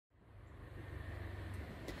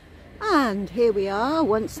And here we are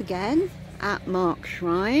once again at Marc's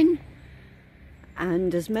shrine,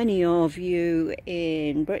 and as many of you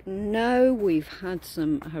in Britain know, we've had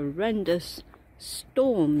some horrendous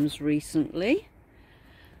storms recently,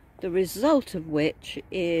 the result of which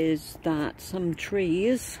is that some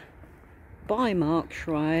trees by Marc's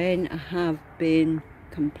shrine have been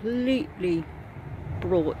completely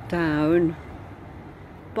brought down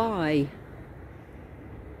by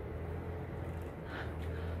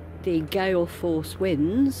the gale force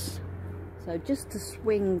winds. So just to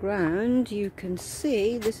swing round, you can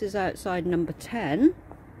see this is outside number 10,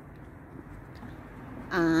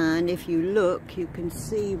 and if you look you can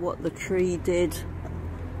see what the tree did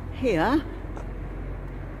here.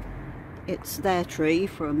 It's their tree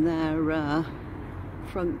from their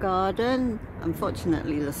front garden.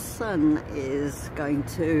 Unfortunately the sun is going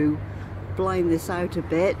to blind this out a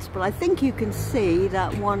bit, but I think you can see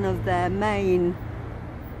that one of their main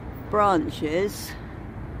branches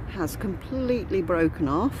has completely broken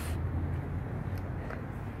off,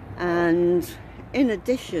 and in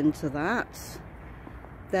addition to that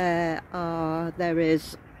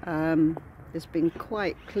there's been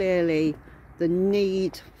quite clearly the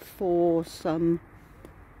need for some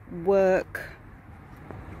work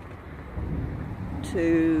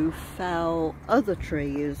to fell other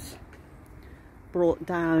trees brought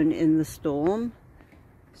down in the storm.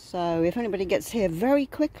 So if anybody gets here very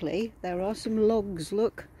quickly, there are some logs,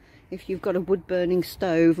 look, if you've got a wood burning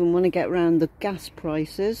stove and want to get around the gas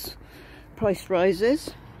price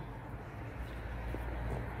rises.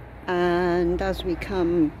 And as we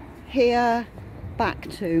come here back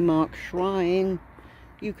to Marc's shrine,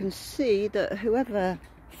 you can see that whoever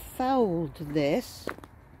felled this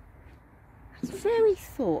has very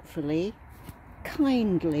thoughtfully,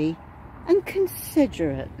 kindly and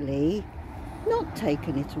considerately not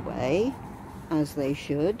taken it away as they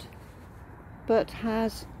should, but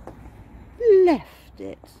has left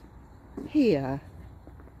it here,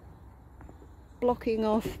 blocking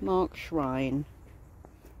off Marc's shrine.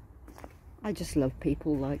 I just love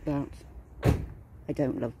people like that. I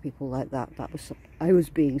don't love people like that. I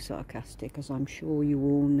was being sarcastic, as I'm sure you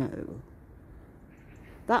all know.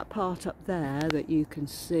 That part up there that you can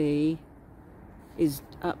see is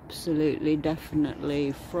absolutely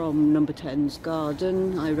definitely from number 10's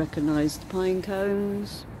garden. I recognise the pine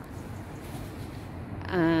cones,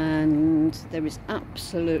 and there is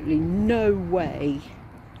absolutely no way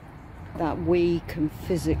that we can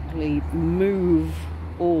physically move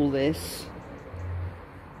all this.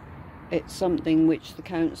 It's something which the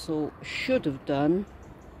council should have done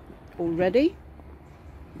already,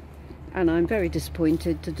 and I'm very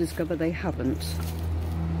disappointed to discover they haven't.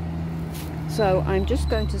 So I'm just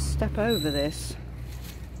going to step over this.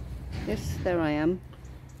 Yes, there I am.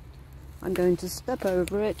 I'm going to step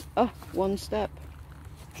over it. Oh, one step.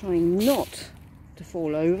 Trying not to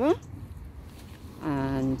fall over.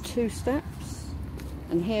 And 2 steps.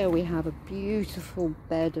 And here we have a beautiful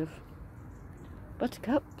bed of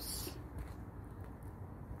buttercups.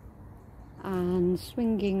 And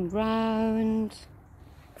swinging round.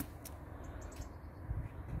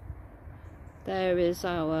 There is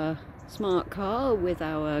our smart car with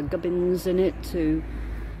our gubbins in it to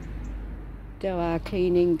do our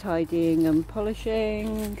cleaning, tidying and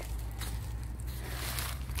polishing.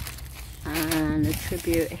 And a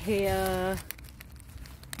tribute here.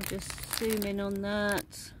 I'll just zoom in on that.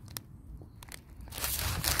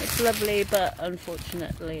 It's lovely, but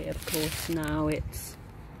unfortunately, of course, now it's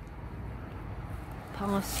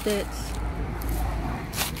past it.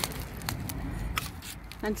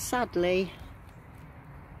 And sadly,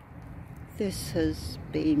 this has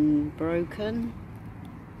been broken,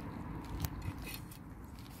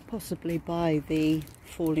 possibly by the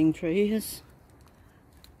falling trees.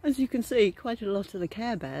 As you can see, quite a lot of the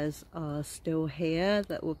Care Bears are still here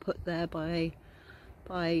that were put there by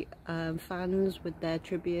fans with their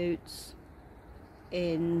tributes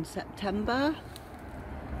in September.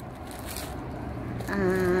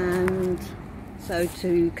 And so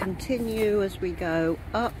to continue as we go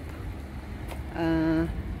up,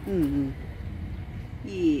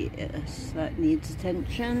 yes, that needs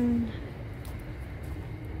attention.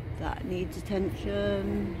 That needs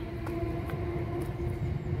attention.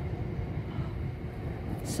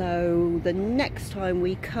 So the next time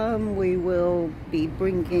we come, we will be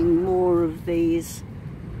bringing more of these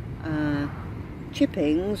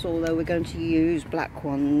chippings, although we're going to use black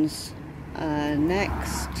ones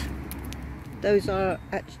next. Those are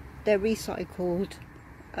they're recycled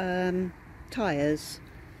tyres,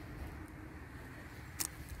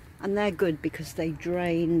 and they're good because they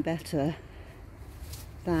drain better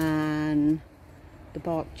than the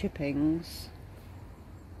bark chippings.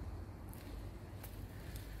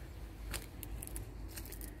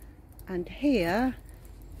 And here,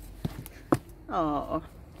 oh,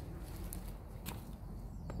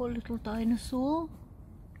 poor little dinosaur,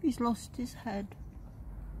 he's lost his head.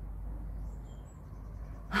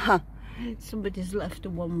 Somebody's left a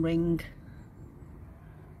one ring.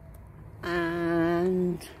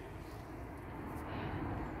 And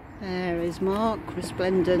there is Marc,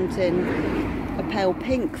 resplendent in a pale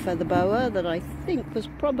pink feather boa that I think was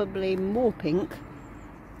probably more pink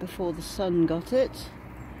before the sun got it.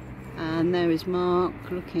 And there is Marc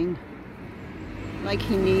looking like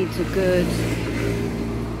he needs a good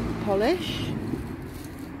polish.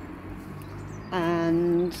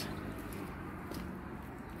 And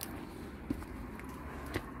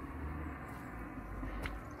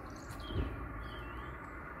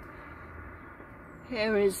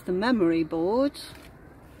here is the memory board.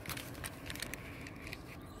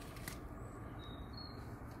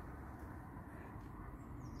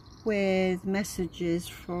 With messages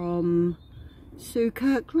from Sue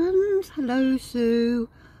Kirkland. Hello Sue.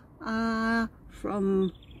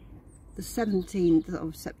 From the 17th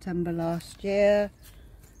of September last year.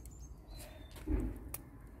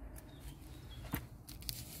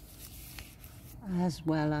 As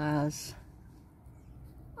well as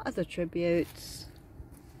other tributes.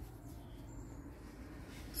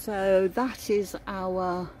 So that is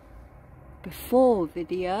our before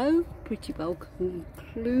video, pretty well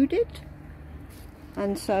concluded,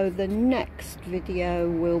 and so the next video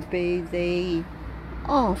will be the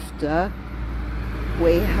after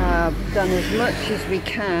we have done as much as we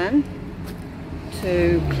can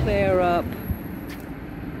to clear up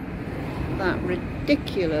that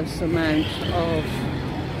ridiculous amount of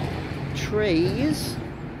trees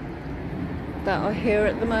that are here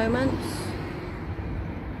at the moment.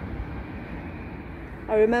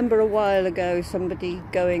 I remember a while ago somebody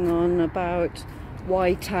going on about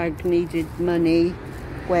why tag needed money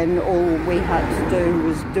when all we had to do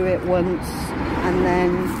was do it once and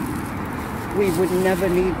then we would never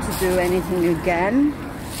need to do anything again,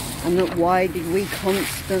 and that why did we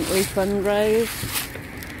constantly fundraise.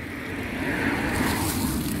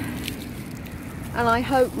 And I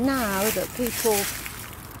hope now that people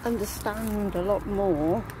understand a lot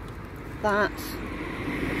more that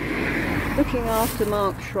looking after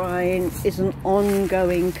Marc Shrine is an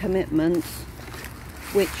ongoing commitment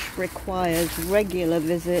which requires regular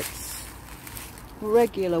visits,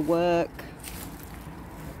 regular work.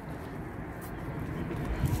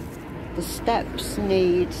 The steps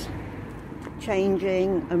need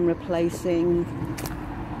changing and replacing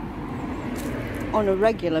on a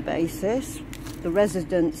regular basis. The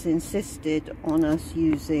residents insisted on us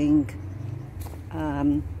using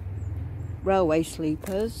railway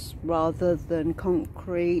sleepers rather than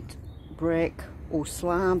concrete, brick or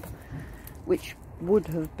slab, which would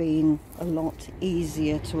have been a lot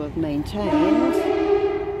easier to have maintained.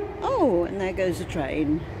 Oh, and there goes a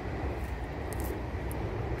train.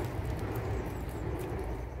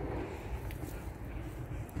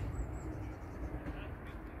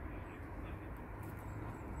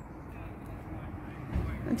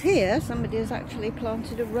 And here somebody has actually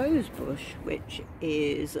planted a rose bush, which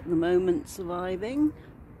is at the moment surviving.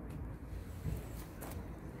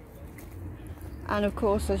 And of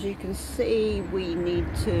course, as you can see, we need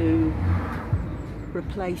to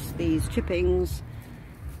replace these chippings.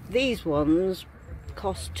 These ones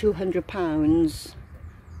cost £200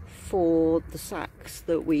 for the sacks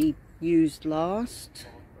that we used last,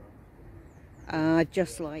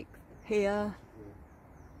 just like here.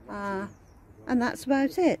 And that's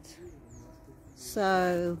about it.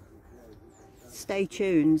 So stay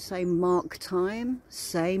tuned, same Marc time,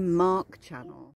 same Marc channel.